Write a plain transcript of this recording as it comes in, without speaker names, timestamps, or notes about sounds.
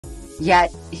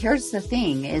Yet here's the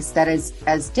thing is that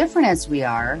as different as we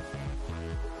are,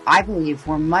 I believe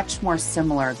we're much more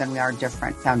similar than we are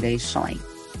different foundationally.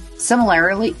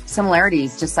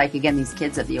 Similarities, just like, again, these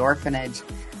kids at the orphanage,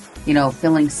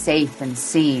 feeling safe and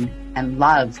seen and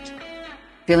loved,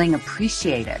 feeling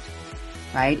appreciated,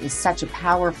 right, is such a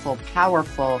powerful,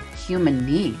 powerful human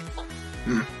need.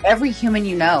 Every human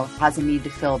has a need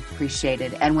to feel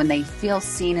appreciated. And when they feel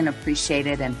seen and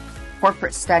appreciated, and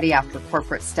corporate study after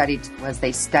corporate study, as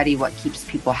they study what keeps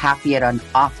people happy at an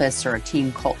office or a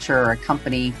team culture or a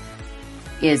company,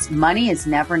 is money is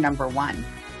never number one.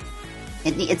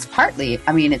 It's partly,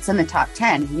 it's in the top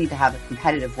 10. You need to have a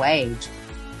competitive wage.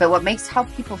 But what makes how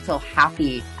people feel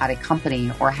happy at a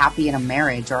company or happy in a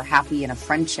marriage or happy in a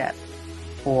friendship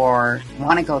or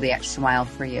want to go the extra mile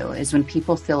for you is when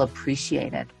people feel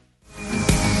appreciated.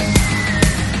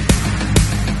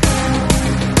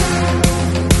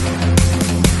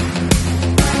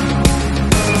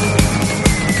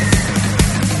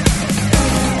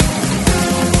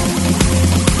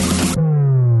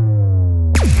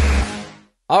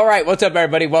 All right, what's up,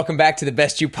 everybody? Welcome back to the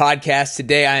Best You podcast.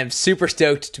 Today, I am super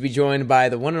stoked to be joined by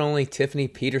the one and only Tiffany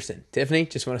Peterson. Tiffany,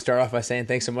 just want to start off by saying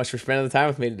thanks so much for spending the time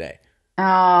with me today.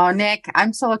 Oh, Nick,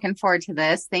 I'm so looking forward to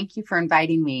this. Thank you for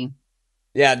inviting me.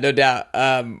 Yeah, no doubt.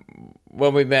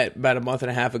 When we met about a month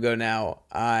and a half ago now,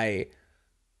 I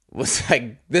was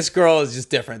like, this girl is just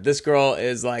different. This girl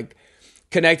is like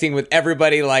connecting with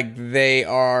everybody like they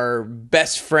are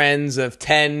best friends of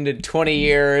 10 to 20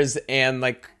 years and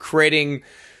like creating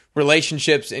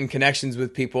relationships and connections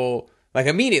with people like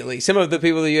immediately. Some of the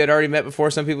people that you had already met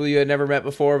before, some people you had never met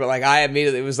before, but like I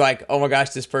immediately was like, oh my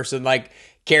gosh, this person like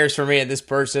cares for me and this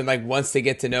person like wants to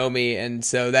get to know me. And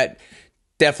so that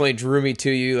definitely drew me to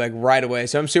you like right away.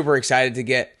 So I'm super excited to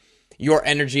get your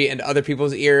energy into other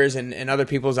people's ears and other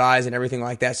people's eyes and everything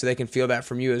like that so they can feel that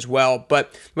from you as well.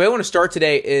 But the way I want to start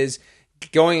today is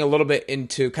going a little bit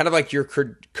into kind of like your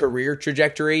career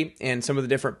trajectory and some of the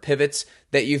different pivots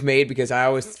that you've made, because I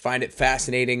always find it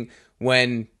fascinating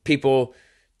when people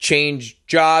change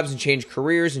jobs and change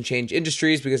careers and change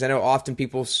industries, because I know often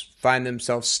people find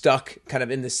themselves stuck kind of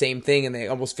in the same thing and they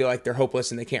almost feel like they're hopeless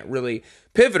and they can't really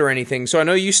pivot or anything. So I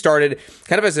know you started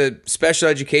kind of as a special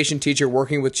education teacher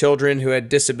working with children who had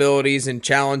disabilities and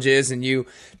challenges, and you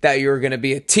thought you were going to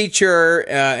be a teacher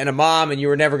and a mom and you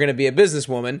were never going to be a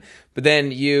businesswoman. But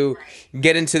then you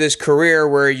get into this career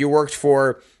where you worked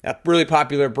for really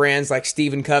popular brands like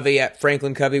Stephen Covey at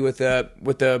Franklin Covey with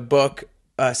the book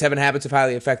 7 Habits of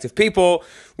Highly Effective People,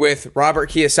 with Robert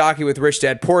Kiyosaki with Rich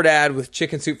Dad Poor Dad, with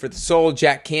Chicken Soup for the Soul,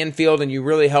 Jack Canfield, and you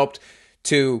really helped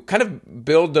to kind of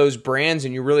build those brands,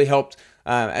 and you really helped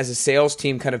as a sales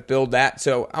team kind of build that.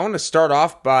 So I want to start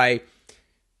off by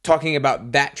talking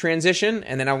about that transition,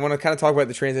 and then I want to kind of talk about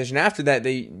the transition after that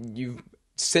you've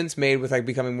since made with like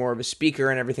becoming more of a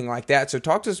speaker and everything like that. So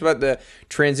talk to us about the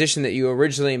transition that you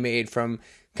originally made from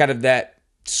kind of that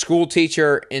school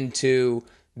teacher into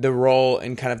the role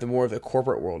in kind of the more of the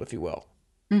corporate world, if you will.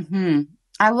 Mm-hmm.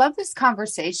 I love this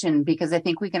conversation because I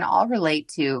think we can all relate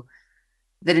to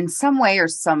that in some way or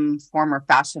some form or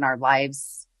fashion. Our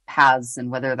lives paths, and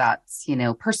whether that's,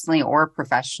 personally or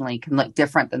professionally, can look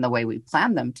different than the way we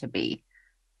plan them to be.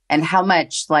 And how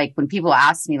much, like, when people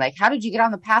ask me, like, how did you get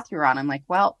on the path you're on? I'm like,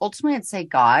 well, ultimately I'd say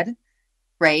God,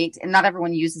 right? And not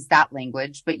everyone uses that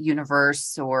language, but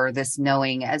universe or this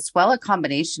knowing, as well, a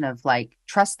combination of like,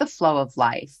 trust the flow of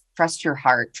life, trust your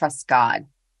heart, trust God.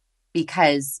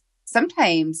 Because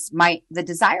sometimes the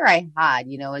desire I had,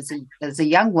 as a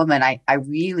young woman, I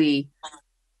really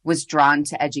was drawn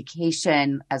to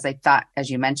education, as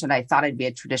you mentioned, I thought I'd be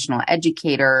a traditional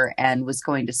educator and was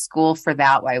going to school for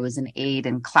that. I was an aide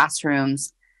in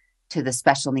classrooms to the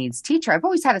special needs teacher. I've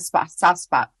always had a soft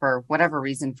spot for whatever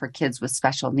reason for kids with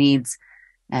special needs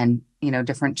and,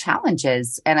 different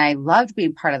challenges. And I loved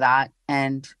being part of that.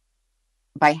 And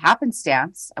by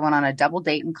happenstance, I went on a double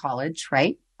date in college,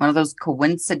 right? One of those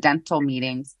coincidental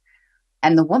meetings.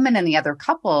 And the woman and the other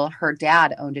couple, her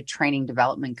dad owned a training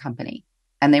development company,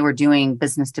 and they were doing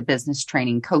business to business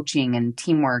training, coaching and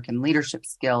teamwork and leadership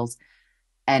skills.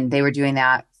 And they were doing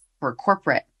that for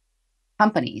corporate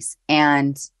companies.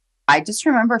 And I just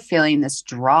remember feeling this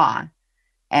draw.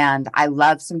 And I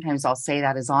love, sometimes I'll say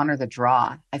that, is honor the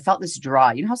draw. I felt this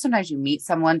draw. You know how sometimes you meet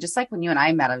someone, just like when you and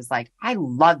I met, I was like, I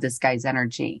love this guy's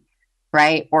energy,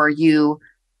 right? Or you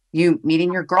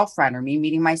meeting your girlfriend, or me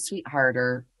meeting my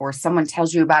sweetheart, or someone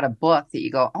tells you about a book that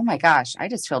you go, oh my gosh, I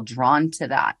just feel drawn to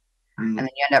that. And then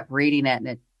you end up reading it and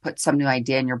it puts some new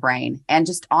idea in your brain, and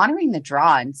just honoring the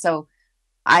draw. And so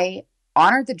I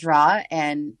honored the draw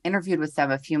and interviewed with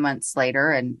them a few months later.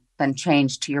 And then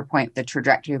changed, to your point, the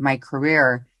trajectory of my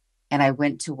career. And I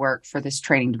went to work for this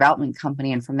training development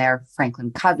company. And from there,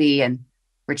 Franklin Covey and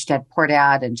Rich Dad Poor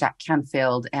Dad and Jack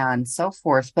Canfield and so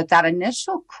forth. But that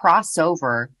initial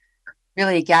crossover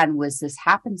really, again, was this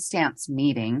happenstance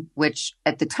meeting, which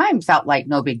at the time felt like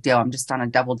no big deal. I'm just on a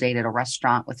double date at a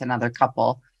restaurant with another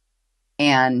couple.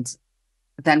 And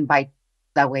then by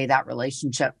the way that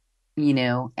relationship,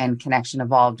 and connection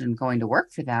evolved and going to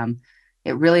work for them,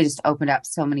 it really just opened up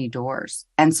so many doors.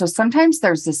 And so sometimes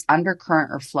there's this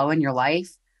undercurrent or flow in your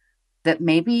life that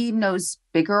maybe knows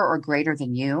bigger or greater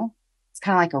than you. It's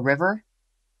kind of like a river.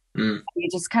 Mm. You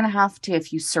just kind of have to,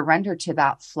 if you surrender to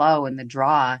that flow and the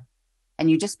draw, and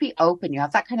you just be open, you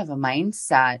have that kind of a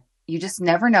mindset, you just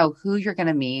never know who you're going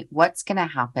to meet, what's going to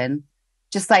happen.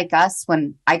 Just like us,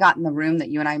 when I got in the room that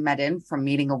you and I met in from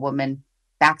meeting a woman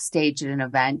backstage at an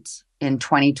event in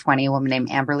 2020, a woman named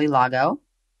Amberly Lago.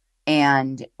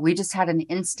 And we just had an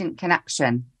instant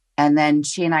connection. And then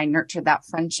she and I nurtured that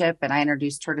friendship, and I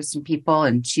introduced her to some people,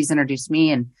 and she's introduced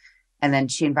me. And then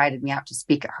she invited me out to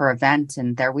speak at her event,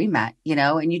 and there we met,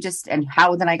 and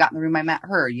how then I got in the room, I met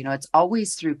her, it's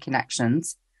always through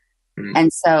connections. Mm-hmm.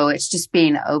 And so it's just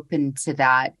being open to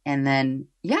that. And then,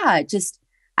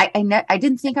 I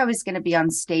didn't think I was going to be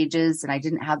on stages, and I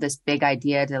didn't have this big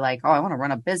idea to I want to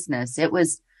run a business. It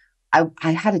was,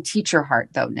 I had a teacher heart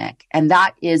though, Nick, and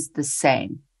that is the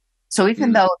same. So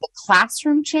even though the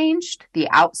classroom changed, the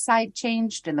outside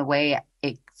changed, and the way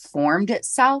it formed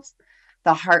itself,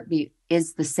 the heartbeat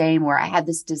is the same, where I had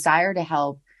this desire to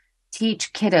help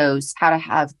teach kiddos how to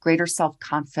have greater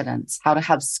self-confidence, how to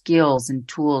have skills and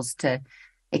tools to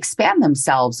expand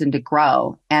themselves and to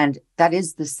grow. And that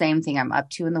is the same thing I'm up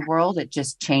to in the world. It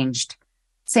just changed.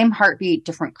 Same heartbeat,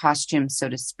 different costumes, so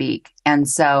to speak. And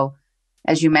so,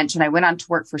 as you mentioned, I went on to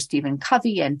work for Stephen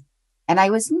Covey, and I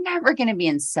was never going to be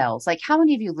in sales. Like, how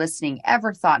many of you listening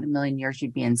ever thought in a million years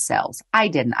you'd be in sales? I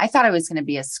didn't. I thought I was going to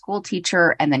be a school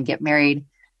teacher and then get married,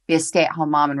 be a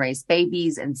stay-at-home mom and raise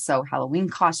babies and sew Halloween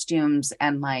costumes.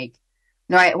 And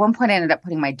at one point I ended up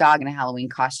putting my dog in a Halloween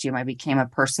costume. I became a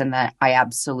person that I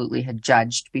absolutely had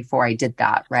judged before I did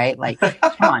that, right?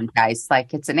 Come on, guys,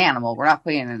 it's an animal. We're not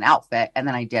putting it in an outfit. And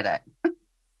then I did it.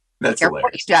 That's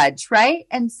hilarious. Judge, right?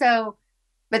 And so,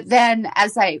 but then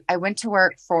as I went to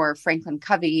work for Franklin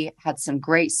Covey, had some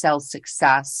great sales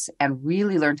success and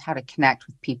really learned how to connect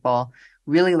with people,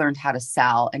 really learned how to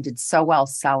sell, and did so well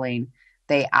selling,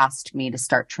 they asked me to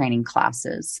start training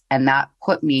classes. And that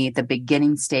put me the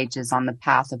beginning stages on the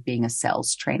path of being a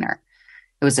sales trainer.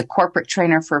 It was a corporate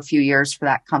trainer for a few years for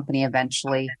that company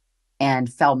eventually, and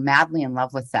fell madly in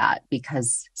love with that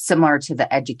because, similar to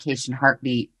the education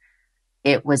heartbeat,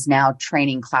 it was now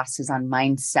training classes on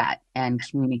mindset and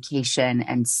communication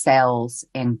and sales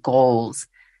and goals.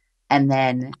 And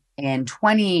then in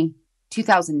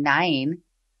 2009,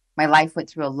 my life went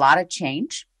through a lot of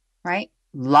change, right?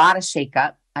 A lot of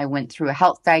shakeup. I went through a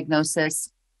health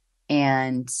diagnosis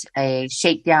and a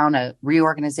shakedown, a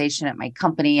reorganization at my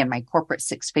company, and my corporate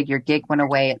six-figure gig went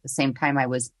away at the same time I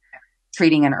was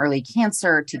treating an early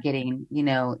cancer to getting, in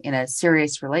a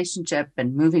serious relationship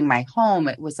and moving my home.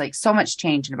 It was so much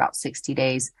change in about 60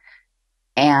 days.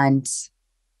 And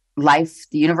the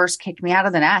universe kicked me out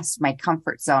of the nest, my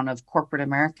comfort zone of corporate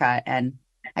America. And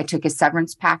I took a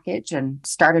severance package and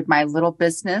started my little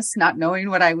business, not knowing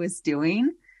what I was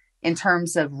doing in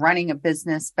terms of running a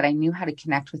business, but I knew how to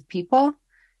connect with people,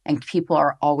 and people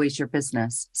are always your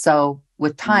business. So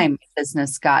with time,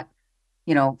 business got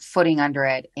footing under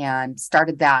it, and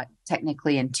started that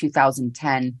technically in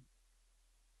 2010.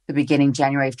 The beginning,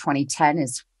 January of 2010,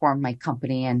 is formed my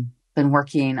company, and been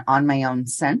working on my own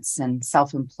since, and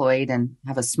self-employed, and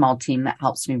have a small team that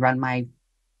helps me run my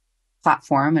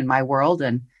platform and my world,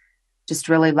 and just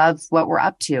really love what we're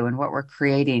up to and what we're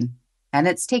creating. And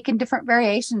it's taken different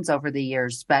variations over the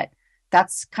years, but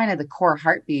that's kind of the core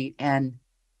heartbeat. And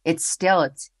it's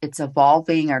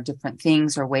evolving, or different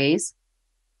things or ways,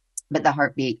 but the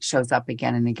heartbeat shows up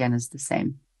again and again as the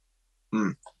same.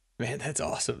 Man, that's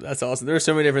awesome. That's awesome. There are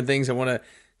so many different things I want to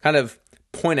kind of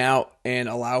point out and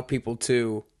allow people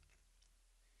to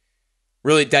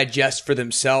really digest for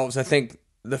themselves. I think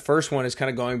the first one is kind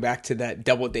of going back to that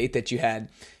double date that you had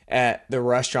at the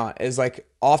restaurant. Is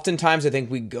oftentimes I think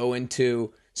we go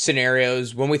into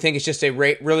scenarios when we think it's just a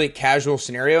really casual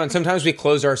scenario, and sometimes we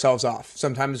close ourselves off.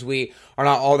 Sometimes we are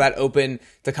not all that open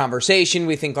to conversation.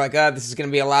 We think this is going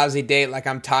to be a lousy date.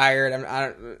 I'm tired.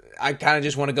 I kind of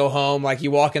just want to go home.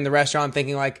 You walk in the restaurant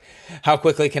thinking how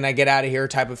quickly can I get out of here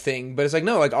type of thing. But it's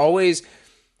no, always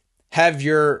have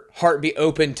your heart be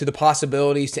open to the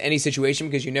possibilities to any situation,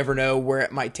 because you never know where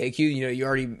it might take you. You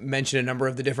already mentioned a number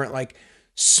of the different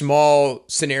small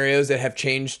scenarios that have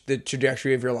changed the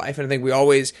trajectory of your life. And I think we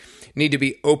always need to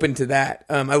be open to that.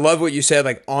 I love what you said,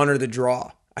 like honor the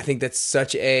draw. I think that's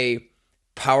such a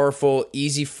powerful,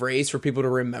 easy phrase for people to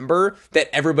remember that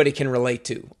everybody can relate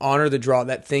to. Honor the draw,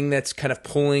 that thing that's kind of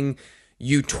pulling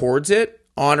you towards it,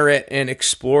 honor it and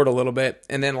explore it a little bit.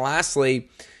 And then lastly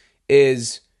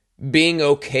is being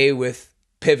okay with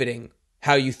pivoting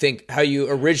how you think, how you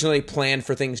originally planned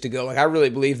for things to go. Like I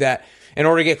really believe that in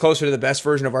order to get closer to the best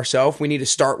version of ourselves, we need to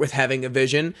start with having a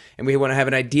vision and we want to have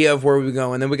an idea of where we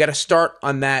go. And then we got to start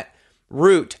on that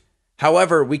route.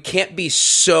 However, we can't be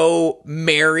so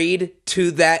married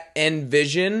to that end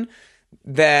vision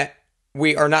that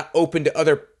we are not open to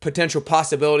other potential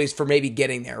possibilities for maybe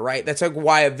getting there, right? That's like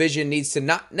why a vision needs to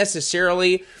not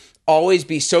necessarily always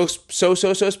be so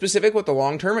specific with the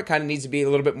long term. It kind of needs to be a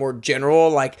little bit more general.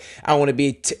 Like I want to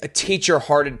be a teacher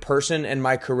hearted person in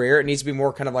my career. It needs to be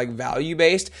more kind of like value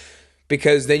based,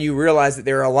 because then you realize that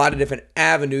there are a lot of different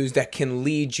avenues that can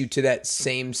lead you to that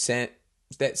same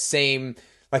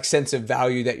like sense of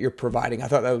value that you're providing. I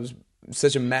thought that was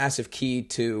such a massive key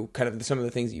to kind of some of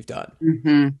the things that you've done.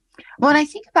 Mm-hmm. Well, and I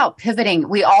think about pivoting,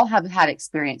 we all have had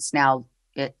experience now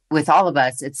with all of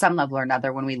us at some level or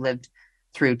another when we lived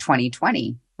through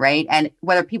 2020, right? And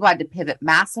whether people had to pivot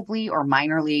massively or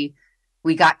minorly,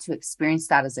 we got to experience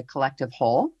that as a collective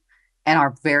whole and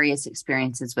our various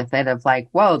experiences with it of like,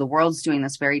 whoa, the world's doing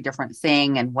this very different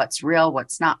thing, and what's real,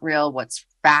 what's not real, what's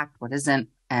fact, what isn't.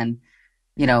 And,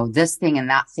 you know, this thing and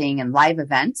that thing, and live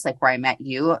events like where I met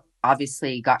you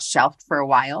obviously got shelved for a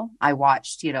while. I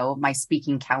watched, you know, my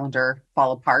speaking calendar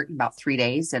fall apart in about 3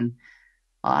 days, and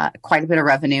quite a bit of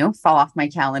revenue fall off my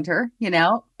calendar, you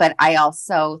know. But I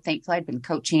also, thankfully, I'd been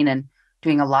coaching and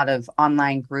doing a lot of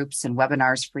online groups and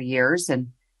webinars for years.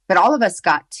 But all of us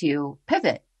got to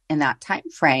pivot in that time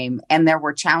frame. And there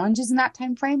were challenges in that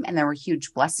time frame, and there were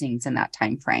huge blessings in that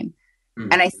time frame. Mm.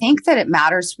 And I think that it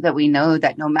matters that we know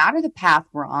that no matter the path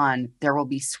we're on, there will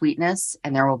be sweetness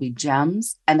and there will be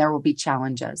gems and there will be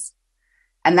challenges.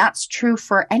 And that's true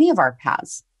for any of our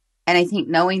paths. And I think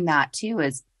knowing that too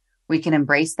is we can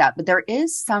embrace that. But there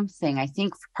is something, I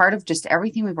think, part of just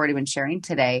everything we've already been sharing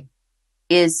today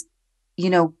is, you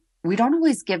know, we don't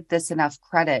always give this enough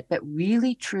credit, but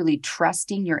really, truly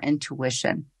trusting your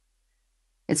intuition.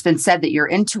 It's been said that your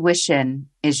intuition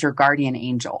is your guardian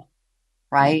angel,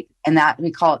 right? And that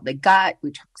we call it the gut.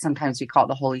 Sometimes we call it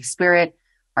the Holy Spirit,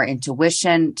 our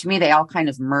intuition. To me, they all kind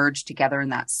of merge together in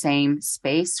that same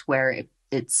space where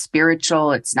it's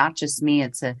spiritual. It's not just me.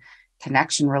 It's a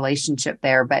connection relationship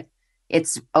there, but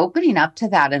it's opening up to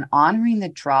that and honoring the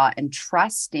draw and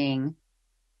trusting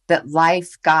that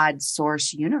life, God,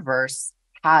 source, universe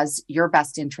has your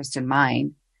best interest in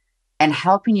mind and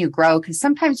helping you grow. Because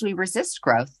sometimes we resist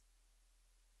growth,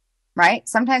 right?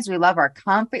 Sometimes we love our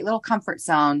little comfort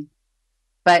zone,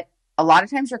 but a lot of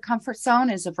times your comfort zone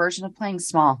is a version of playing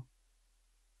small.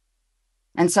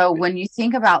 And so when you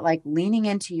think about like leaning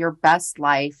into your best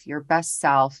life, your best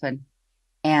self,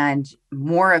 and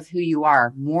more of who you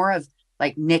are, more of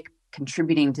like Nick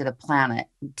contributing to the planet,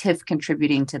 Tiff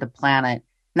contributing to the planet.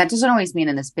 And that doesn't always mean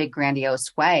in this big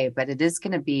grandiose way, but it is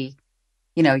going to be,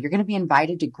 you know, you're going to be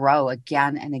invited to grow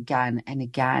again and again and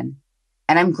again.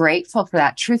 And I'm grateful for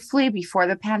that. Truthfully, before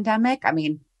the pandemic, I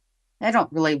mean, I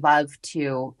don't really love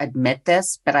to admit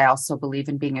this, but I also believe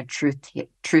in being a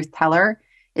truth teller,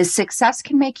 is success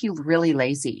can make you really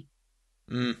lazy.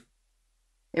 Mm.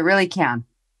 It really can.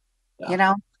 Yeah. You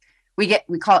know,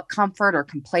 we call it comfort or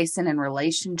complacent in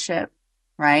relationship,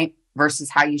 right?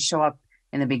 Versus how you show up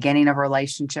in the beginning of a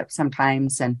relationship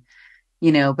sometimes. And,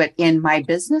 you know, but in my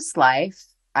business life,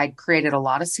 I'd created a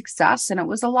lot of success, and it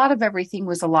was a lot of everything,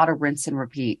 was a lot of rinse and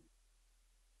repeat.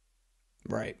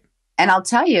 Right. And I'll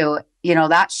tell you, you know,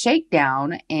 that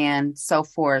shakedown and so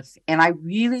forth. And I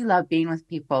really love being with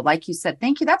people. Like you said,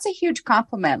 thank you. That's a huge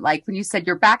compliment. Like when you said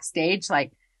you're backstage,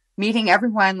 like meeting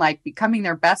everyone, like becoming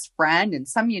their best friend, and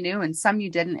some you knew and some you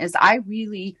didn't, is I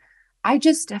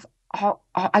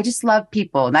just love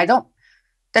people. And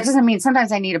that doesn't mean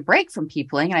sometimes I need a break from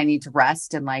peopling and I need to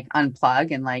rest and like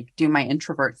unplug and like do my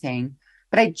introvert thing.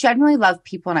 But I generally love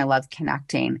people and I love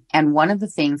connecting. And one of the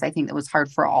things I think that was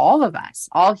hard for all of us,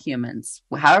 all humans,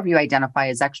 however you identify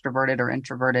as extroverted or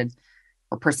introverted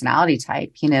or personality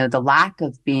type, you know, the lack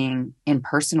of being in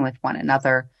person with one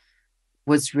another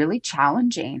was really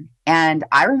challenging. And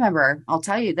I remember, I'll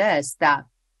tell you this, that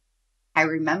I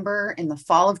remember in the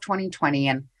fall of 2020,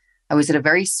 and I was at a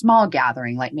very small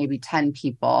gathering, like maybe 10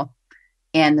 people.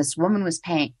 And this woman was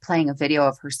playing a video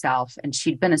of herself, and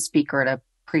she'd been a speaker at a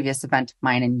previous event of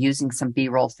mine and using some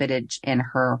B-roll footage in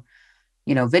her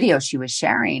video she was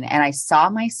sharing. And I saw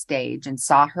my stage and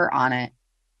saw her on it,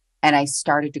 and I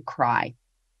started to cry,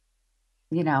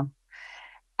 you know.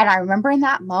 And I remember in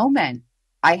that moment,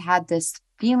 I had this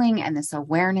feeling and this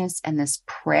awareness and this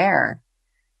prayer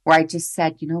where I just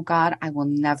said, God, I will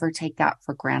never take that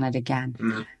for granted again.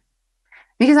 Mm-hmm.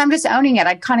 Because I'm just owning it.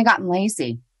 I'd kind of gotten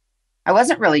lazy. I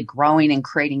wasn't really growing and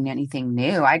creating anything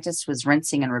new. I just was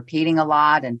rinsing and repeating a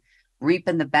lot and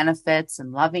reaping the benefits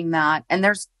and loving that. And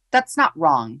that's not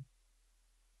wrong,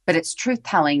 but it's truth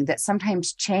telling that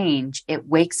sometimes change, it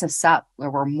wakes us up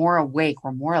where we're more awake,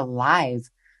 we're more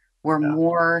alive, we're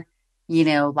more,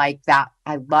 like that.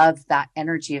 I love that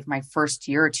energy of my first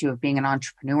year or two of being an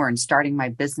entrepreneur and starting my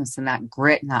business, and that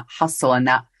grit and that hustle and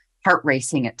that heart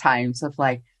racing at times of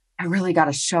like, I really got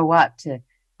to show up to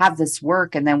have this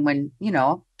work. And then when,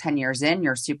 10 years in,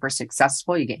 you're super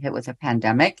successful, you get hit with a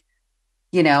pandemic,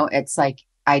 it's like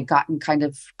I'd gotten kind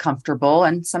of comfortable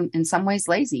and in some ways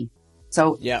lazy.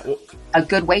 So a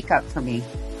good wake up for me.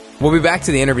 We'll be back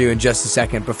to the interview in just a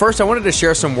second, but first I wanted to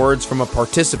share some words from a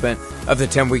participant of the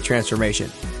 10-week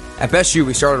transformation. At Best You,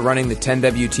 we started running the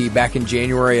 10WT back in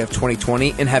January of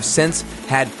 2020 and have since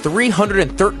had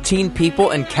 313 people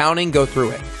and counting go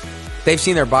through it. They've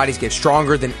seen their bodies get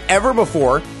stronger than ever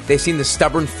before, they've seen the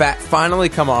stubborn fat finally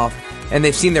come off, and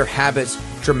they've seen their habits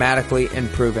dramatically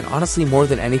improve. And honestly, more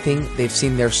than anything, they've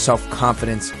seen their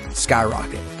self-confidence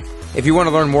skyrocket. If you want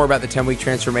to learn more about the 10-week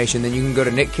transformation, then you can go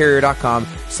to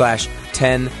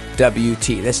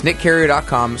nickcarrier.com/10WT. That's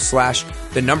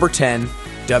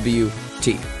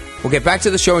nickcarrier.com/10WT. We'll get back to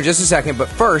the show in just a second, but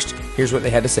first, here's what they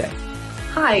had to say.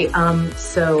 Hi,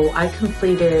 so I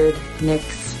completed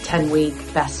Nick's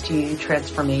 10-week Best You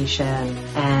transformation,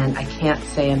 and I can't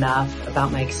say enough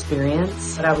about my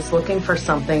experience. But I was looking for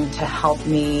something to help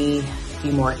me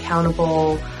be more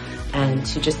accountable and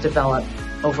to just develop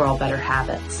overall better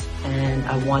habits. And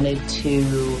I wanted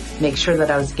to make sure that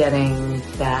I was getting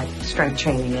that strength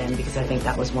training in, because I think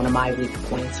that was one of my weak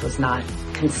points, was not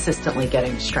consistently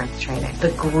getting strength training.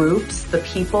 The groups, the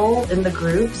people in the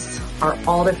groups are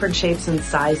all different shapes and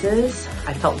sizes.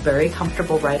 I felt very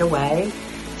comfortable right away.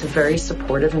 It's a very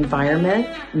supportive environment.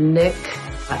 Nick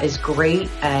is great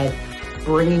at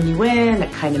bringing you in,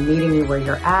 at kind of meeting you where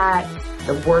you're at.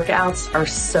 The workouts are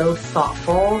so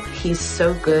thoughtful. He's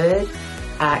so good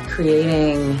at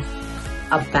creating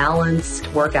a balanced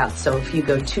workout. So if you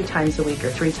go 2 times a week or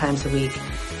 3 times a week,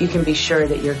 you can be sure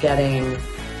that you're getting,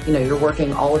 you're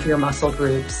working all of your muscle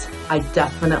groups. I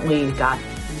definitely got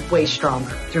way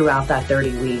stronger throughout that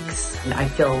 30 weeks. And I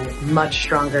feel much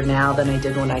stronger now than I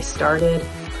did when I started.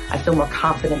 I feel more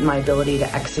confident in my ability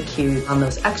to execute on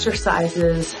those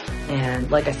exercises. And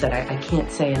like I said, I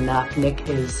can't say enough. Nick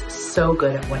is so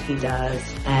good at what he does,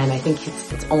 and I think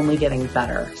it's only getting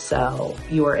better. So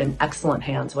you are in excellent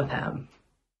hands with him.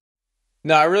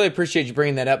 No, I really appreciate you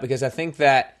bringing that up, because I think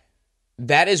that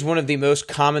is one of the most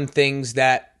common things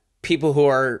that people who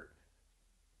are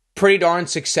pretty darn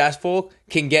successful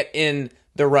can get in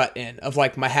the rut in, of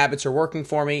like, my habits are working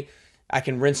for me. I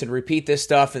can rinse and repeat this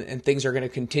stuff, and things are going to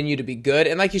continue to be good.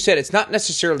 And like you said, it's not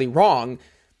necessarily wrong.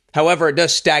 However, it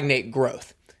does stagnate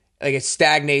growth. Like, it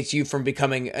stagnates you from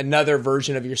becoming another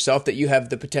version of yourself that you have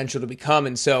the potential to become.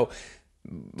 And so,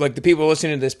 like, the people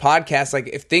listening to this podcast, like,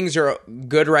 if things are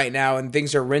good right now and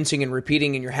things are rinsing and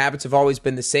repeating and your habits have always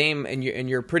been the same, and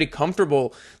you're pretty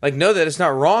comfortable, like, know that it's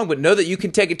not wrong, but know that you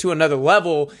can take it to another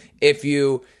level if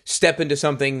you step into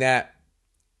something that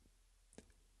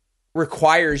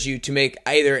requires you to make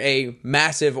either a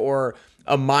massive or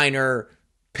a minor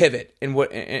pivot in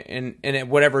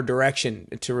whatever direction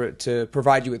to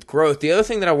provide you with growth. The other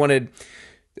thing that I wanted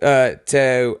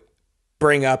to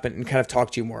bring up and kind of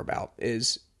talk to you more about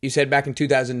is, you said back in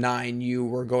 2009 you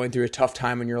were going through a tough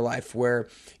time in your life where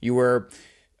you were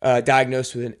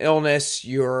diagnosed with an illness,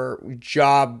 your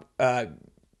job,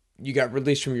 you got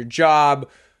released from your job,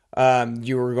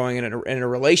 you were going in a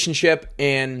relationship.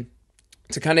 And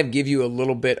to kind of give you a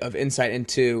little bit of insight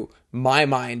into my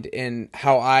mind and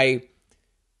how I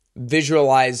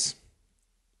visualize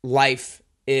life,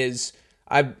 is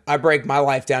I break my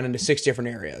life down into 6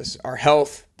 different areas: our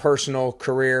health, personal,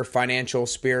 career, financial,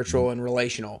 spiritual, and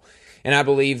relational. And I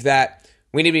believe that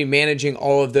we need to be managing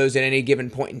all of those at any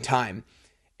given point in time.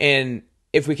 And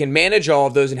if we can manage all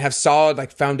of those and have solid,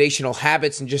 like, foundational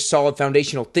habits and just solid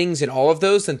foundational things in all of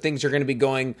those, then things are going to be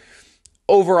going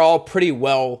overall pretty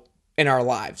well in our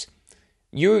lives.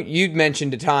 You'd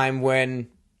mentioned a time when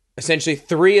essentially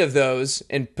 3 of those,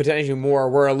 and potentially more,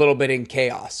 were a little bit in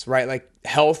chaos, right? Like,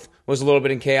 health was a little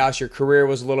bit in chaos, your career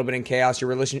was a little bit in chaos, your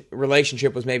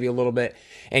relationship was maybe a little bit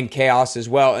in chaos as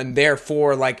well, and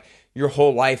therefore, like, your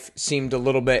whole life seemed a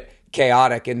little bit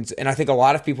chaotic. And I think a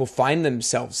lot of people find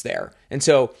themselves there. And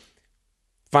so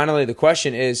finally, the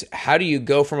question is, how do you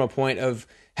go from a point of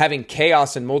having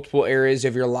chaos in multiple areas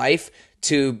of your life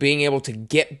to being able to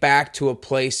get back to a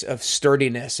place of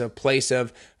sturdiness, a place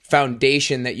of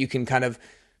foundation that you can kind of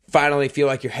finally feel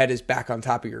like your head is back on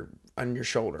top of your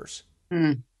shoulders?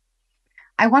 Mm.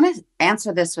 I want to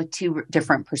answer this with two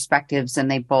different perspectives, and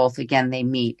they both, again, they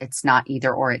meet. It's not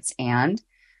either or, it's and.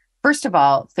 First of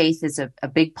all, faith is a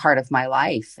big part of my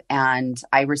life, and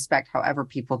I respect however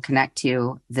people connect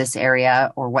to this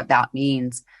area or what that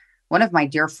means. One of my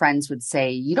dear friends would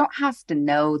say, you don't have to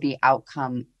know the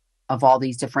outcome of all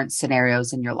these different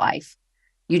scenarios in your life.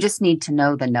 You just need to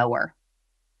know the knower,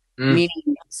 Mm.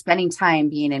 meaning spending time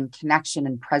being in connection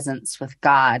and presence with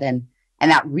God. And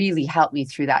that really helped me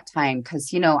through that time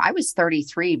because, I was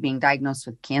 33 being diagnosed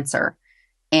with cancer,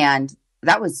 and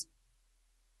that was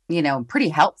pretty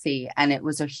healthy. And it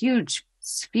was a huge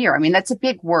sphere. I mean, that's a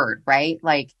big word, right?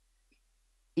 Like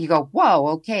you go, whoa,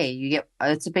 okay,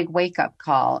 it's a big wake up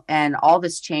call, and all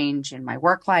this change in my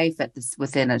work life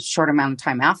within a short amount of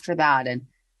time after that. And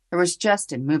there was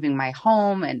just in moving my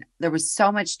home, and there was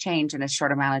so much change in a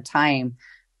short amount of time.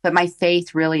 But my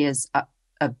faith really is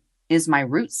my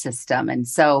root system. And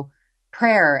so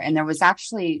prayer, and there was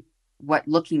actually what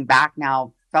looking back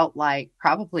now felt like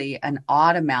probably an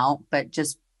odd amount, but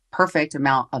just perfect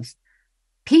amount of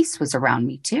peace was around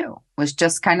me too. It was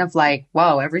just kind of like,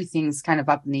 whoa, everything's kind of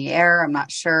up in the air. I'm not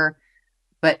sure.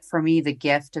 But for me, the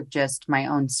gift of just my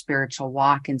own spiritual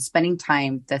walk and spending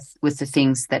time with the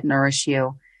things that nourish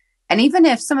you. And even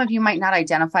if some of you might not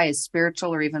identify as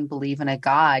spiritual or even believe in a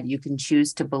God, you can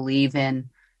choose to believe in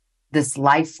this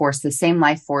life force, the same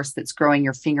life force that's growing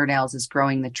your fingernails, is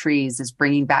growing the trees, is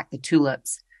bringing back the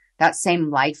tulips. That same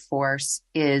life force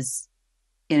is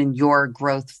in your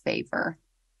growth favor.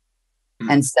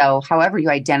 And so however you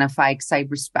identify, because I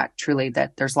respect truly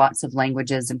that there's lots of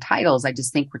languages and titles, I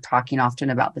just think we're talking often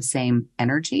about the same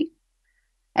energy.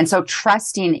 And so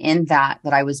trusting in that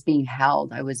I was being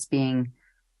held, I was being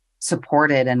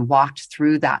supported and walked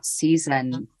through that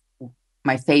season.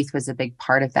 My faith was a big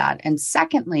part of that. And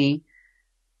secondly,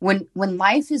 when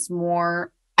life is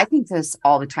more, I think this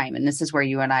all the time, and this is where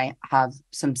you and I have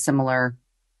some similar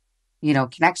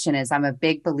connection, is I'm a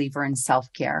big believer in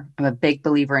self-care. I'm a big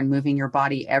believer in moving your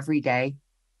body every day,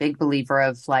 big believer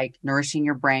of like nourishing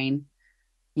your brain,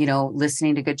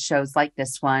 listening to good shows like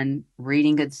this one,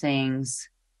 reading good things,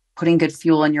 putting good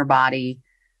fuel in your body,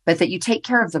 but that you take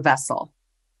care of the vessel.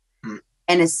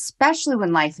 And especially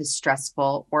when life is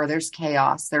stressful or there's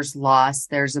chaos, there's loss,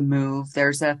 there's a move,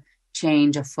 there's a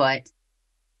change afoot.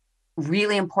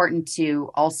 Really important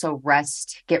to also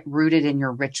rest, get rooted in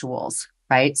your rituals,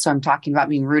 right? So I'm talking about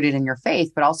being rooted in your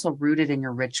faith, but also rooted in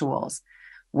your rituals,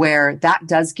 where that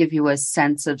does give you a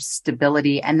sense of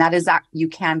stability. And that is that you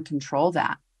can control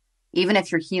that. Even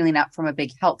if you're healing up from a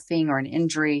big health thing or an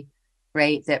injury,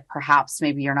 right? That perhaps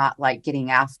maybe you're not like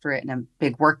getting after it in a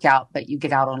big workout, but you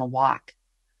get out on a walk,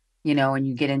 and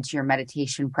you get into your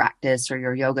meditation practice or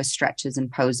your yoga stretches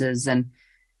and poses, and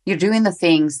you're doing the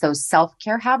things, those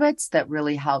self-care habits that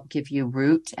really help give you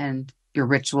root, and your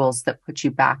rituals that put you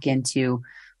back into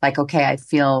like, okay, I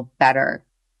feel better.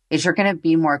 Is you're going to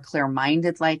be more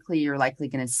clear-minded likely. You're likely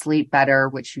going to sleep better,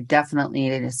 which you definitely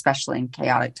need, especially in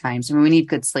chaotic times. I mean, we need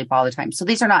good sleep all the time. So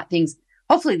these are not things,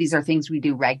 hopefully these are things we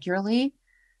do regularly,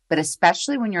 but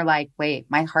especially when you're like, wait,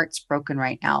 my heart's broken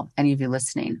right now. Any of you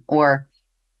listening? Or,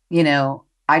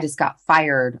 I just got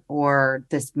fired, or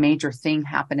this major thing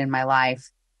happened in my life,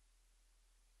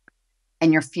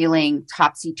 and you're feeling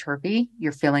topsy-turvy,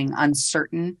 you're feeling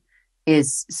uncertain,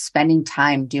 is spending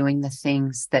time doing the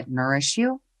things that nourish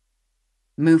you.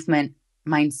 Movement,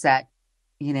 mindset,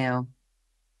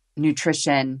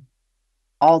 nutrition,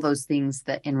 all those things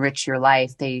that enrich your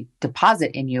life, they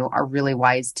deposit in you, are really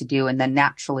wise to do. And then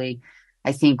naturally,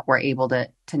 I think we're able to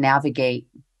navigate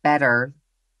better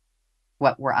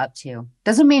what we're up to.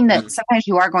 Doesn't mean that sometimes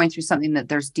you are going through something that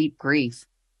there's deep grief.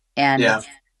 And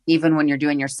even when you're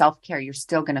doing your self-care, you're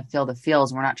still going to feel the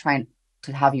feels. We're not trying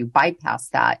to have you bypass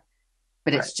that,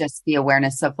 but it's just the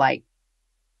awareness of like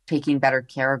taking better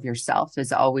care of yourself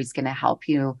is always going to help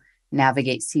you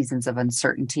navigate seasons of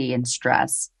uncertainty and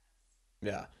stress.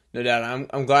 Yeah, no doubt.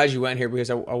 I'm glad you went here because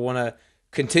I want to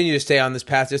continue to stay on this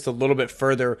path just a little bit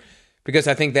further, because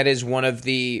I think that is one of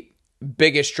the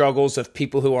biggest struggles of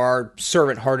people who are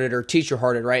servant-hearted or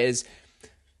teacher-hearted, right? Is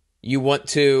you want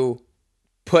to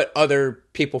put other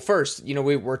people first.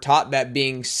 We're taught that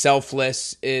being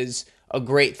selfless is a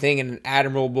great thing and an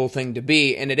admirable thing to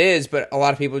be, and it is, but a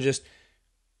lot of people just,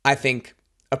 I think,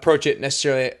 approach it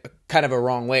necessarily kind of a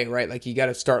wrong way, right? Like you got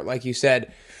to start, like you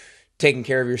said, taking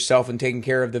care of yourself and taking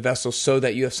care of the vessel so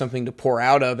that you have something to pour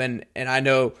out of. And I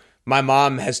know my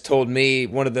mom has told me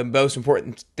one of the most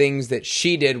important things that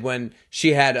she did when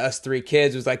she had us 3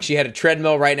 kids was like she had a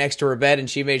treadmill right next to her bed, and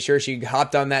she made sure she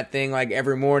hopped on that thing like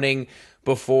every morning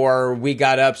before we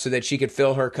got up so that she could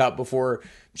fill her cup before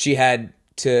she had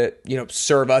to,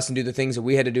 serve us and do the things that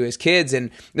we had to do as kids.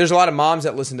 And there's a lot of moms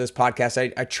that listen to this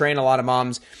podcast. I train a lot of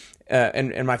moms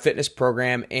in my fitness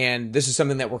program, and this is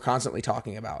something that we're constantly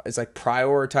talking about. It's like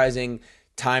prioritizing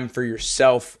time for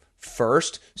yourself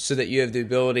first so that you have the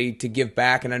ability to give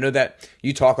back. And I know that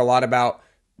you talk a lot about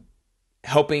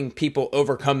helping people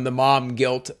overcome the mom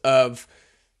guilt of,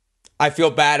 I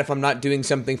feel bad if I'm not doing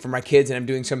something for my kids and I'm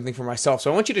doing something for myself.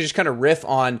 So I want you to just kind of riff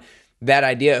on that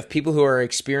idea of people who are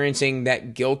experiencing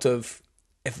that guilt of,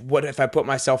 if I put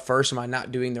myself first, am I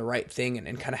not doing the right thing,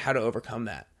 and kind of how to overcome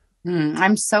that.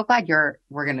 I'm so glad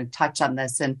we're going to touch on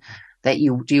this, and that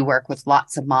you do work with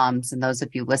lots of moms and those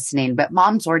of you listening, but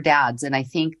moms or dads. And I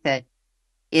think that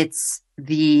it's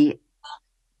the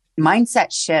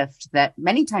mindset shift that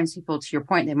many times people, to your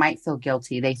point, they might feel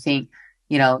guilty. They think,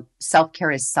 self-care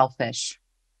is selfish,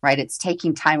 right? It's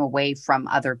taking time away from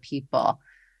other people.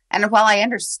 And while I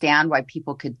understand why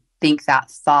people could think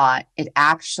that thought, it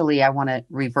actually, I want to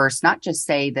reverse, not just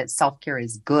say that self-care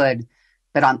is good,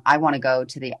 but I want to go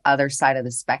to the other side of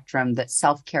the spectrum, that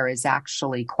self-care is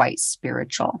actually quite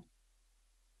spiritual.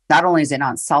 Not only is it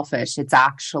not selfish, it's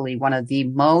actually one of the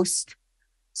most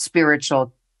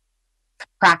spiritual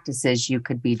practices you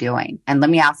could be doing. And let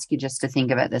me ask you just to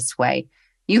think of it this way.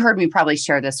 You heard me probably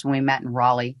share this when we met in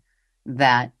Raleigh,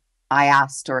 that I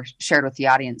asked or shared with the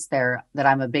audience there that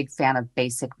I'm a big fan of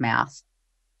basic math,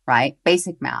 right?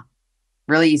 Basic math,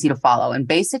 really easy to follow. And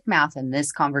basic math in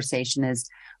this conversation is,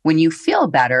 when you feel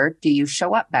better, do you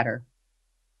show up better?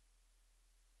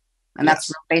 And Yes. that's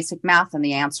real basic math. And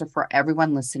the answer for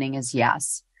everyone listening is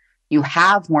yes. You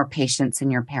have more patience in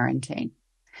your parenting.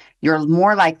 You're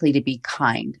more likely to be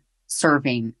kind,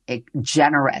 serving,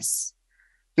 generous.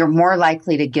 You're more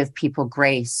likely to give people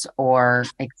grace or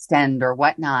extend or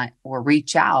whatnot, or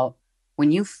reach out.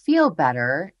 When you feel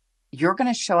better, you're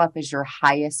going to show up as your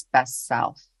highest, best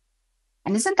self.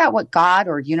 And isn't that what God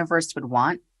or universe would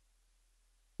want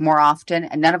more often?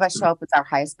 And none of us show up as our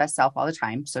highest, best self all the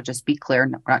time. So just be clear.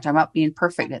 We're not talking about being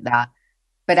perfect at that.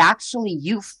 But actually,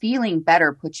 you feeling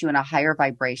better puts you in a higher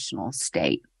vibrational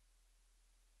state.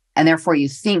 And therefore, you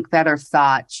think better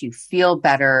thoughts, you feel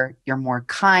better, you're more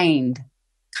kind.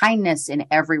 Kindness in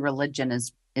every religion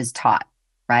is taught,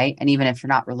 right? And even if you're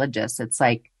not religious, it's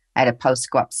like, I had a post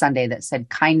go up Sunday that said,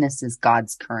 kindness is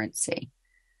God's currency.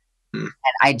 And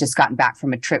I just gotten back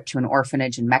from a trip to an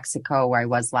orphanage in Mexico where I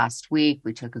was last week.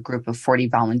 We took a group of 40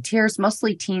 volunteers,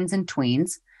 mostly teens and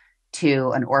tweens,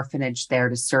 to an orphanage there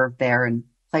to serve there and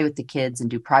play with the kids and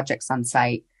do projects on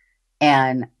site.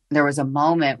 And there was a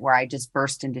moment where I just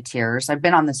burst into tears. I've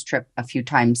been on this trip a few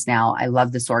times now. I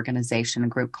love this organization, a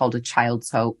group called A Child's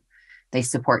Hope. They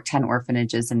support 10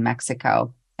 orphanages in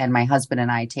Mexico. And my husband and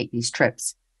I take these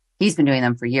trips. He's been doing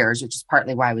them for years, which is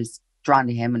partly why I was drawn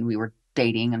to him, and we were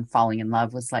dating and falling in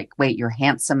love. Was like, wait, you're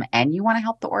handsome and you want to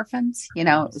help the orphans? It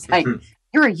was like,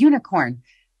 you're a unicorn.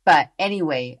 But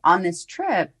anyway, on this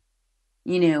trip,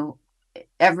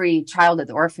 every child at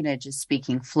the orphanage is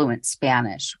speaking fluent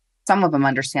Spanish. Some of them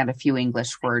understand a few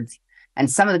English words, and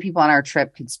some of the people on our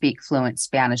trip could speak fluent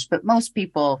Spanish, but most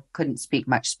people couldn't speak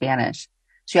much Spanish.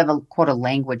 So you have a quote, a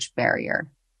language barrier,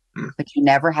 but you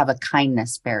never have a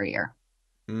kindness barrier.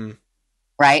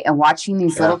 Right? And watching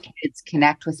these little kids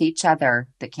connect with each other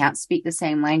that can't speak the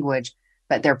same language,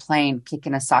 but they're playing,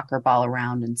 kicking a soccer ball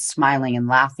around and smiling and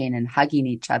laughing and hugging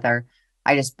each other.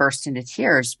 I just burst into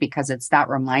tears, because it's that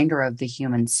reminder of the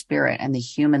human spirit and the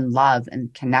human love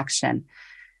and connection.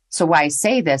 So why I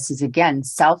say this is, again,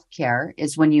 self-care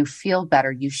is when you feel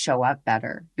better, you show up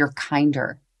better, you're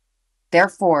kinder.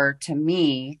 Therefore, to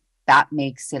me, that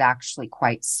makes it actually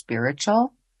quite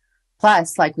spiritual.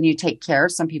 Plus, like when you take care,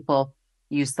 some people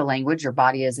use the language, your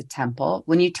body is a temple.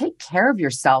 When you take care of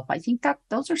yourself, I think that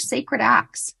those are sacred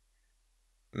acts.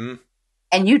 And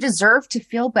you deserve to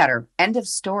feel better. End of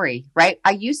story, right?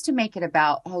 I used to make it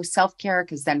about, self-care,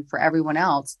 because then for everyone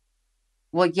else,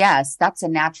 well, yes, that's a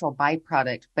natural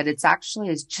byproduct, but it's actually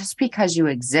is just because you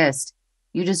exist,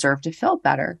 you deserve to feel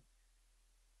better.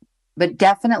 But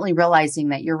definitely realizing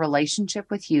that your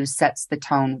relationship with you sets the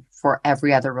tone for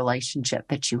every other relationship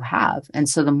that you have. And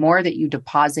so the more that you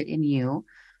deposit in you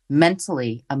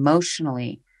mentally,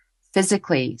 emotionally,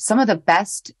 physically, some of the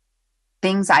best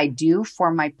things I do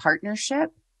for my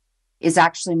partnership is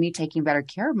actually me taking better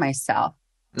care of myself,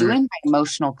 doing my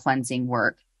emotional cleansing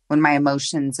work when my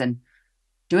emotions and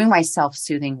doing my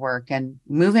self-soothing work and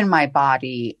moving my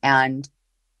body and,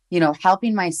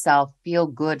 helping myself feel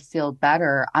good, feel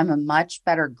better, I'm a much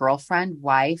better girlfriend,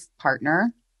 wife,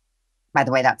 partner. By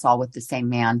the way, that's all with the same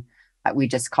man. We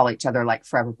just call each other like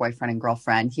forever boyfriend and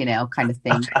girlfriend, kind of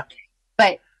thing.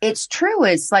 But it's true.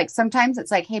 It's like sometimes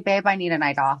it's like, hey, babe, I need a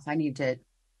night off. I need to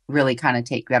really kind of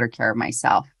take better care of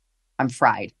myself. I'm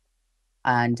fried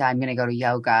and I'm going to go to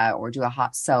yoga or do a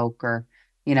hot soak or,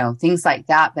 things like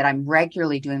that. But I'm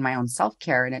regularly doing my own self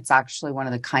care. And it's actually one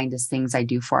of the kindest things I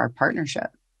do for our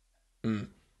partnership. Mm.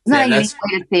 Isn't Yeah, that a unique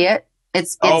way to see it?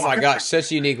 Oh my gosh,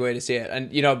 such a unique way to see it.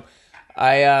 And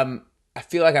I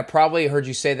feel like I probably heard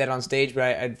you say that on stage, but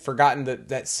I'd forgotten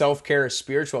that self-care is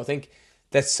spiritual. I think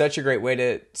that's such a great way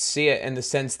to see it, in the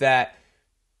sense that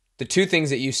the two things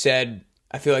that you said,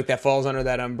 I feel like that falls under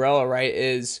that umbrella, right?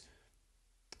 Is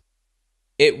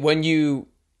it when you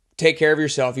take care of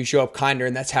yourself, you show up kinder,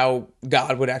 and that's how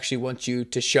God would actually want you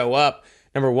to show up,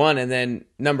 number one. And then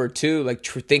number two, like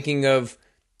thinking of,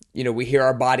 we hear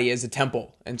our body as a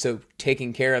temple. And so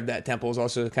taking care of that temple is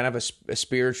also kind of a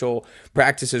spiritual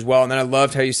practice as well. And then I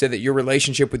loved how you said that your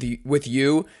relationship with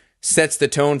you sets the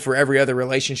tone for every other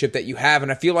relationship that you have.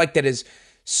 And I feel like that is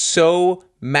so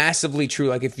massively true.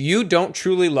 Like if you don't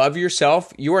truly love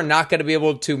yourself, you are not going to be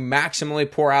able to maximally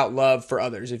pour out love for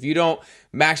others. If you don't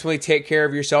maximally take care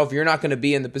of yourself, you're not going to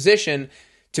be in the position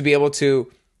to be able to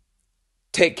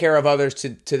take care of others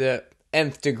to the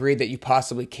nth degree that you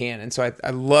possibly can. And so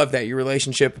I love that your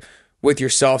relationship with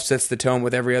yourself sets the tone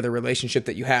with every other relationship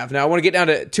that you have. Now I want to get down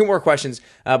to two more questions.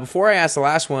 Before I ask the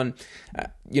last one,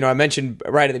 I mentioned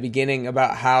right at the beginning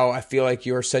about how I feel like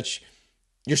you're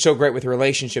so great with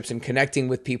relationships and connecting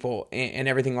with people and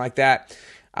everything like that.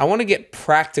 I want to get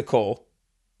practical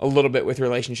a little bit with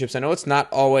relationships. I know it's not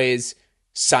always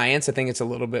science. I think it's a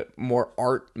little bit more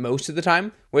art most of the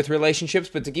time with relationships,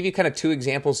 but to give you kind of two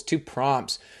examples, two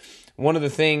prompts. One of the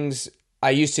things I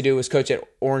used to do was coach at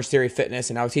Orange Theory Fitness,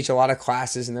 and I would teach a lot of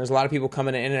classes, and there's a lot of people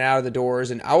coming in and out of the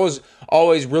doors, and I was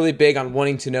always really big on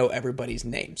wanting to know everybody's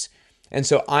names. And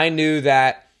so I knew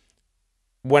that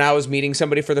when I was meeting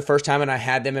somebody for the first time and I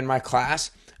had them in my class,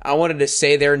 I wanted to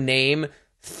say their name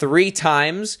 3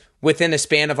 times within a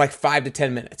span of like 5 to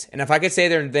 10 minutes. And if I could say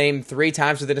their name 3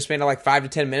 times within a span of like 5 to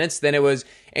 10 minutes, then it was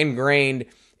ingrained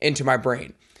into my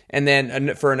brain. And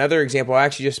then for another example, I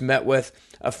actually just met with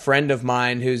a friend of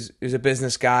mine who's a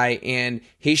business guy, and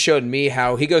he showed me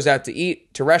how he goes out to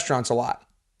eat to restaurants a lot.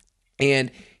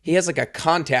 And he has like a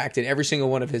contact in every single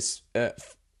one of his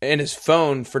in his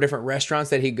phone for different restaurants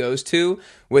that he goes to,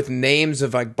 with names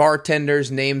of like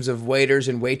bartenders, names of waiters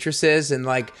and waitresses, and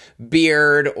like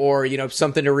beard or,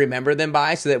 something to remember them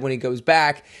by, so that when he goes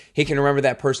back, he can remember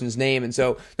that person's name. And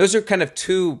so those are kind of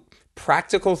two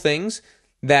practical things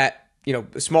that,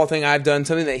 a small thing I've done,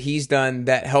 something that he's done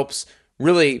that helps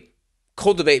really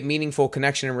cultivate meaningful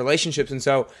connection and relationships. And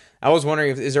so I was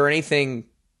wondering, is there anything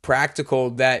practical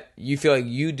that you feel like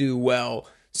you do well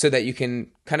so that you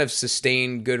can kind of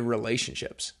sustain good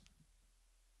relationships?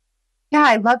 Yeah,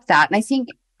 I love that. And I think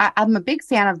I'm a big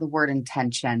fan of the word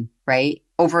intention, right?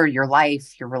 Over your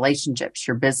life, your relationships,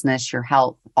 your business, your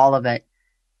health, all of it.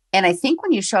 And I think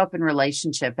when you show up in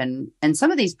relationship and some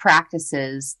of these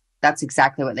practices, that's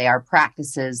exactly what they are,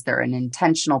 practices. They're an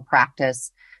intentional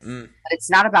practice. But it's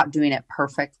not about doing it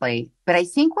perfectly. But I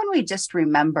think when we just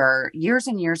remember, years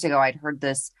and years ago, I'd heard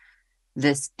this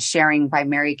sharing by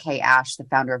Mary Kay Ash, the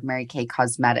founder of Mary Kay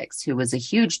Cosmetics, who was a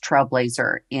huge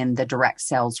trailblazer in the direct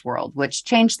sales world, which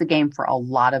changed the game for a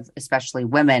lot of, especially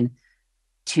women,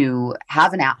 to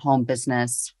have an at-home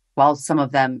business. While some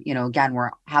of them, again,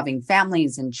 were having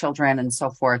families and children and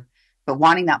so forth, but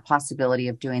wanting that possibility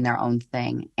of doing their own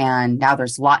thing. And now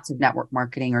there's lots of network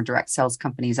marketing or direct sales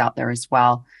companies out there as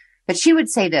well. But she would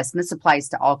say this, and this applies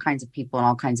to all kinds of people and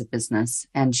all kinds of business.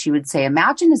 And she would say,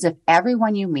 imagine as if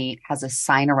everyone you meet has a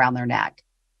sign around their neck.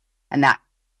 And that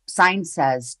sign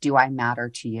says, do I matter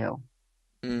to you?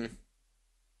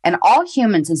 And all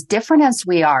humans, as different as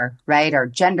we are, right? Our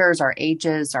genders, our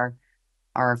ages, our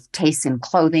tastes in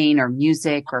clothing or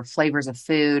music or flavors of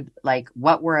food, like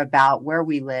what we're about, where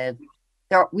we live.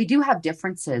 We do have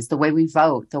differences, the way we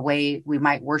vote, the way we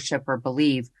might worship or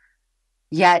believe.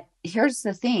 Yet here's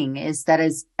the thing is that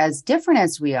as different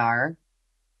as we are,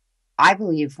 I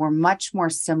believe we're much more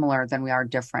similar than we are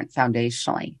different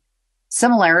foundationally.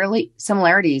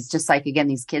 Similarities, just like, again,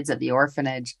 these kids at the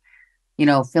orphanage,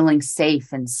 feeling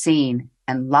safe and seen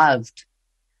and loved,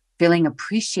 feeling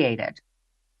appreciated,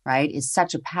 right, is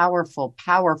such a powerful,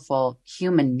 powerful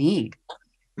human need.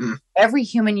 Every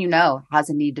human has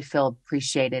a need to feel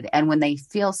appreciated. And when they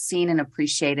feel seen and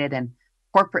appreciated and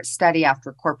corporate study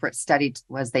after corporate study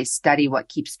was they study what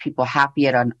keeps people happy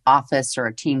at an office or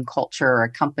a team culture or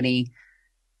a company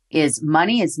is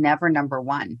money is never number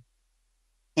one.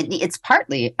 It's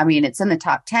partly, I mean, it's in the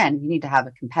top 10. You need to have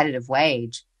a competitive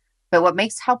wage. But what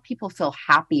makes how people feel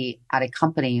happy at a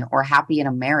company or happy in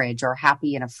a marriage or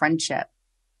happy in a friendship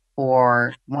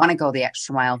or want to go the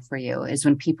extra mile for you is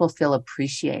when people feel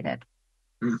appreciated.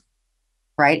 Mm.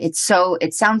 Right? It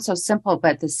sounds so simple,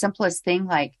 but the simplest thing,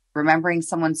 like remembering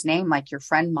someone's name, like your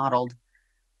friend modeled,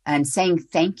 and saying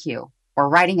thank you or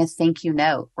writing a thank you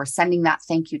note or sending that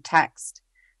thank you text,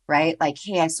 right? Like,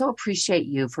 hey, I so appreciate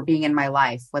you for being in my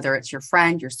life, whether it's your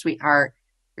friend, your sweetheart,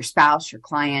 your spouse, your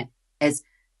client, as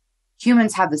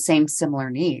humans have the same similar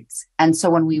needs. And so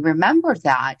when we remember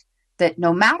that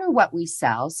no matter what we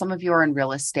sell, some of you are in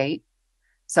real estate,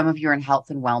 some of you are in health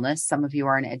and wellness, some of you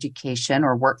are in education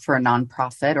or work for a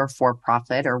nonprofit or for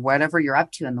profit or whatever you're up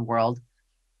to in the world.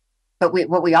 But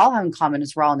what we all have in common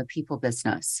is we're all in the people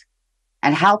business.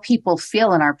 And how people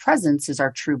feel in our presence is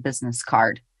our true business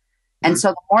card. And so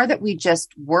the more that we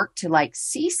just work to like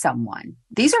see someone,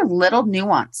 these are little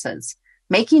nuances,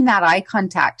 making that eye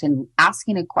contact and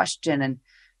asking a question. And,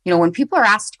 you know, when people are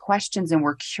asked questions and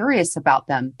we're curious about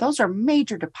them, those are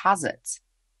major deposits.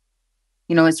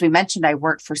 You know, as we mentioned, I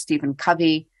worked for Stephen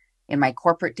Covey in my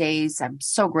corporate days. I'm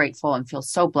so grateful and feel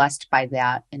so blessed by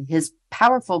that. In his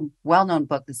powerful, well-known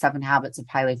book, The 7 Habits of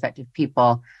Highly Effective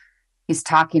People, he's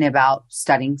talking about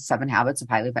studying 7 habits of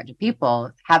highly effective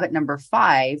people. Habit number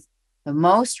 5, the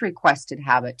most requested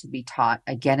habit to be taught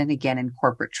again and again in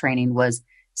corporate training was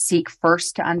seek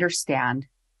first to understand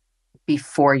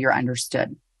before you're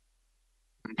understood.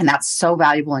 And that's so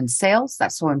valuable in sales.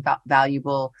 That's so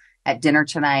valuable at dinner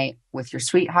tonight with your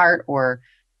sweetheart or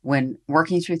when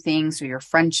working through things or your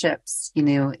friendships, you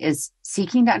know, is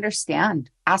seeking to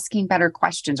understand, asking better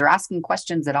questions or asking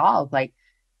questions at all. Like,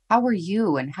 how are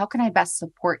you? And how can I best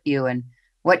support you? And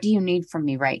what do you need from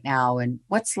me right now? And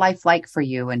what's life like for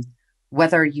you? And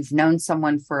whether you've known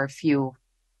someone for a few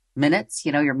minutes,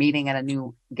 you know, you're meeting at a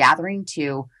new gathering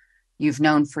to you've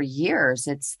known for years,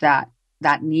 it's that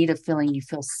need of feeling you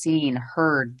feel seen,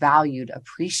 heard, valued,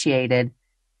 appreciated.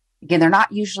 Again, they're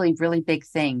not usually really big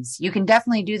things. You can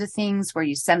definitely do the things where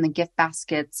you send the gift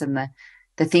baskets and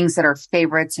the things that are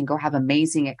favorites and go have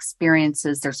amazing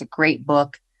experiences. There's a great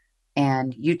book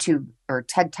and YouTube or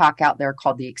TED Talk out there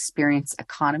called The Experience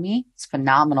Economy. It's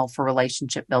phenomenal for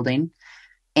relationship building.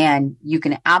 And you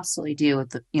can absolutely do,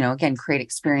 again, create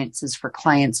experiences for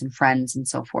clients and friends and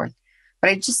so forth. But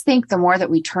I just think the more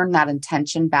that we turn that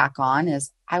intention back on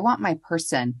is I want my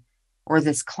person or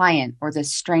this client or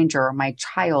this stranger or my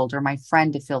child or my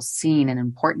friend to feel seen and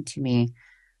important to me.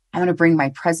 I'm going to bring my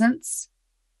presence.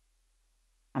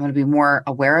 I'm going to be more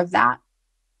aware of that,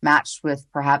 matched with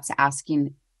perhaps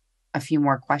asking a few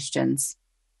more questions.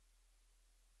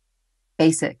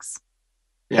 Basics.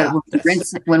 Yeah, but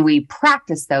when we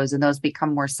practice those and those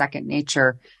become more second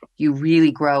nature, you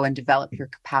really grow and develop your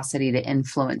capacity to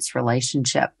influence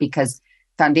relationship because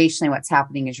foundationally what's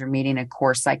happening is you're meeting a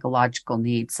core psychological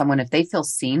need. Someone, if they feel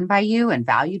seen by you and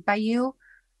valued by you,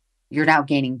 you're now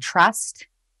gaining trust.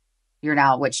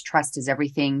 Which trust is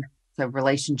everything to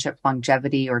relationship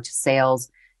longevity or to sales.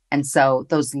 And so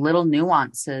those little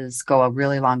nuances go a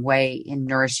really long way in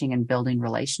nourishing and building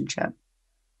relationship.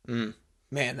 Man,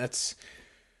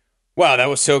 wow, that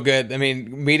was so good. I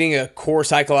mean, meeting a core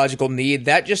psychological need,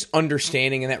 that just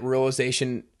understanding and that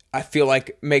realization, I feel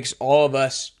like makes all of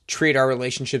us treat our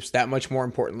relationships that much more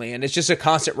importantly. And it's just a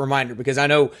constant reminder because I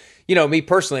know, me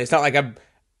personally, it's not like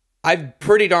I'm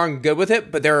pretty darn good with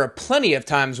it, but there are plenty of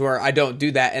times where I don't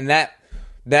do that. And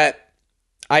that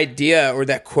idea or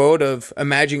that quote of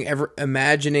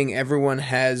imagining everyone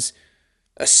has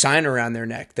a sign around their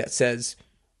neck that says,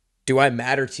 "Do I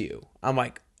matter to you?" I'm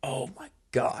like, oh my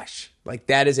gosh, like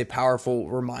that is a powerful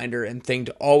reminder and thing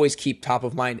to always keep top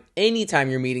of mind anytime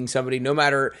you're meeting somebody, no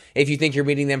matter if you think you're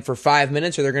meeting them for 5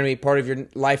 minutes or they're going to be part of your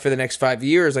life for the next 5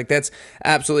 years. Like that's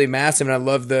absolutely massive. And I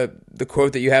love the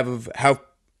quote that you have of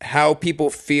how people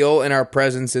feel in our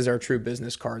presence is our true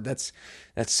business card. That's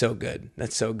so good.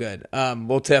 That's so good.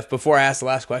 Well, Tiff, before I ask the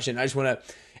last question, I just want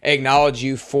to acknowledge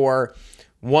you for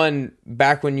one,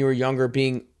 back when you were younger,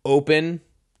 being open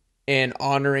and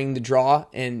honoring the draw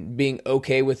and being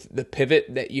okay with the pivot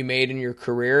that you made in your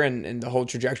career and the whole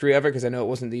trajectory of it. Cause I know it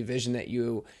wasn't the vision that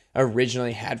you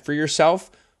originally had for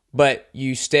yourself, but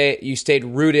you stayed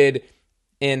rooted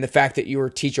in the fact that you were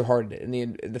teacher hearted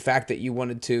and the fact that you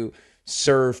wanted to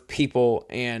serve people,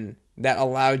 and that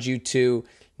allowed you to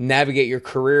navigate your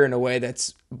career in a way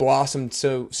that's blossomed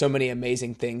so many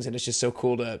amazing things. And it's just so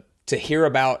cool to hear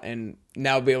about and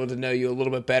now be able to know you a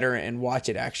little bit better and watch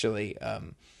it actually,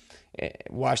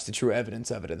 watch the true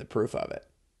evidence of it and the proof of it.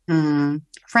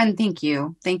 Friend, thank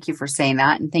you. Thank you for saying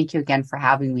that. And thank you again for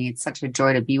having me. It's such a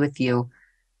joy to be with you.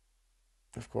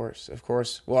 Of course, of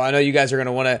course. Well, I know you guys are going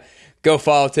to want to go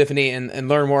follow Tiffany and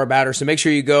learn more about her. So make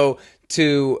sure you go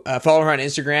to follow her on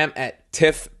Instagram at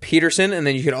Tiff Peterson. And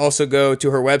then you can also go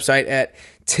to her website at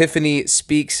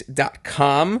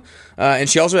tiffanyspeaks.com. And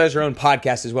she also has her own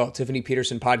podcast as well, Tiffany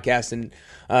Peterson Podcast. And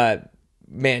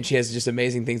man, she has just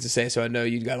amazing things to say. So I know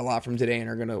you got a lot from today and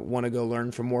are going to want to go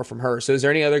learn more from her. So is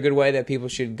there any other good way that people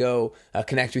should go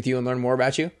connect with you and learn more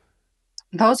about you?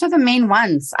 Those are the main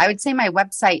ones. I would say my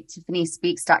website,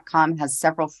 tiffanyspeaks.com, has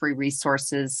several free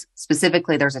resources.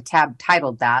 Specifically, there's a tab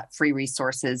titled that, Free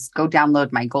Resources. Go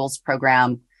download my goals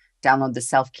program, download the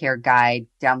self-care guide,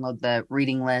 download the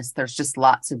reading list. There's just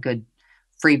lots of good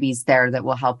freebies there that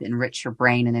will help enrich your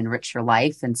brain and enrich your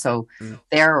life. And so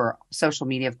there, or social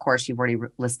media, of course, you've already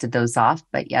listed those off.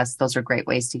 But yes, those are great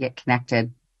ways to get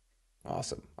connected.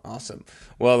 Awesome. Awesome.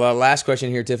 Well, last question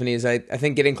here, Tiffany, is I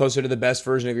think getting closer to the best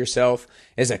version of yourself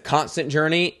is a constant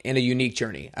journey and a unique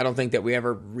journey. I don't think that we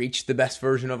ever reach the best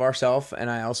version of ourselves. And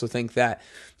I also think that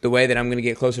the way that I'm going to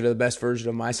get closer to the best version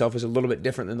of myself is a little bit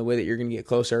different than the way that you're going to get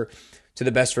closer to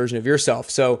the best version of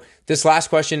yourself. So this last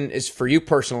question is for you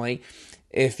personally.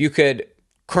 If you could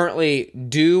currently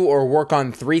do or work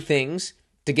on 3 things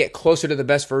to get closer to the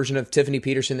best version of Tiffany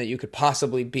Peterson that you could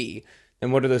possibly be,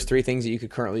 and what are those 3 things that you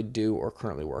could currently do or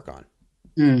currently work on?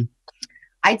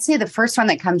 I'd say the first one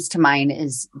that comes to mind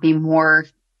is be more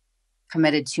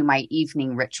committed to my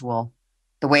evening ritual,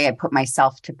 the way I put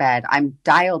myself to bed. I'm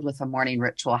dialed with a morning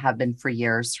ritual, have been for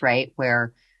years, right?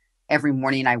 Where every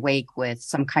morning I wake with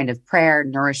some kind of prayer,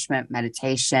 nourishment,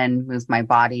 meditation, move my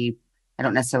body. I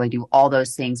don't necessarily do all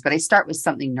those things, but I start with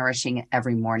something nourishing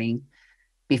every morning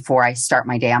before I start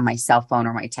my day on my cell phone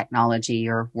or my technology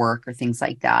or work or things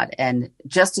like that. And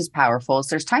just as powerful.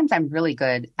 So there's times I'm really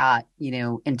good at,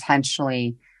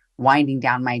 intentionally winding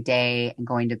down my day and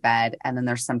going to bed. And then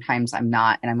there's sometimes I'm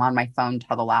not, and I'm on my phone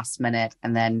till the last minute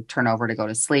and then turn over to go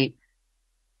to sleep.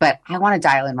 But I want to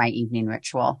dial in my evening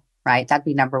ritual, right? That'd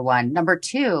be number 1. Number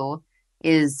 2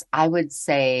 is I would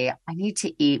say I need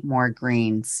to eat more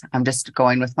greens. I'm just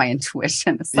going with my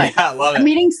intuition. It's like, I love it. I'm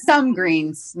eating some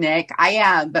greens, Nick. I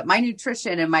am, but my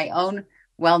nutrition and my own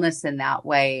wellness in that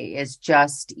way is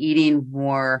just eating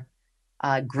more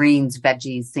greens,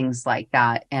 veggies, things like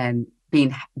that, and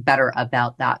being better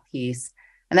about that piece.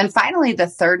 And then finally, the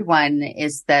third one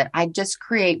is that I just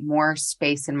create more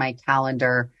space in my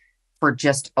calendar for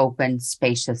just open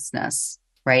spaciousness,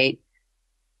 right?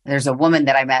 There's a woman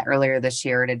that I met earlier this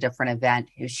year at a different event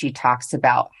who she talks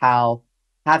about how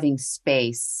having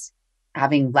space,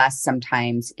 having less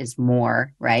sometimes is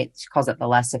more, right? She calls it the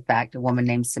less effect. A woman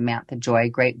named Samantha Joy,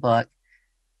 great book.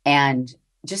 And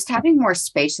just having more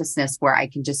spaciousness where I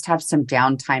can just have some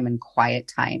downtime and quiet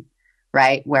time,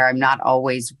 right? Where I'm not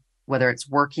always, whether it's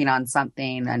working on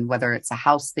something and whether it's a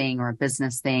house thing or a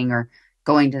business thing or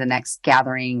going to the next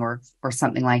gathering or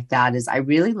something like that, is I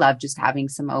really love just having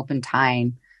some open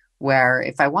time where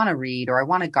if I want to read or I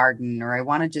want to garden or I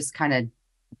want to just kind of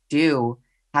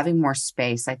having more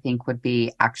space, I think would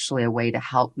be actually a way to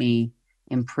help me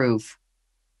improve.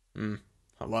 I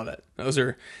love it. Those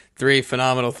are 3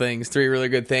 phenomenal things, 3 really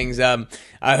good things. I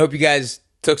hope you guys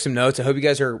took some notes. I hope you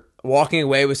guys are walking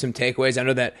away with some takeaways. I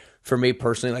know that for me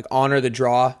personally, like honor the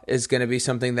draw is going to be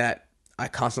something that I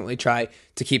constantly try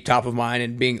to keep top of mind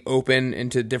and being open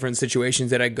into different situations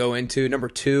that I go into. Number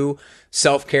 2,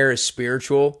 self-care is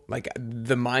spiritual. Like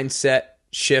the mindset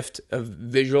shift of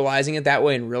visualizing it that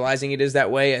way and realizing it is that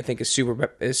way, I think is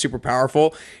super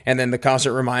powerful. And then the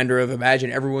constant reminder of imagine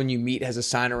everyone you meet has a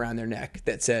sign around their neck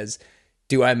that says,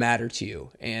 do I matter to you?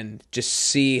 And just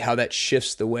see how that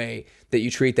shifts the way that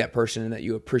you treat that person and that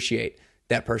you appreciate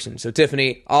that person. So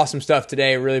Tiffany, awesome stuff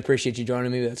today. I really appreciate you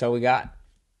joining me. That's all we got.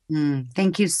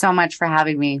 Thank you so much for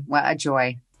having me. What a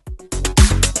joy.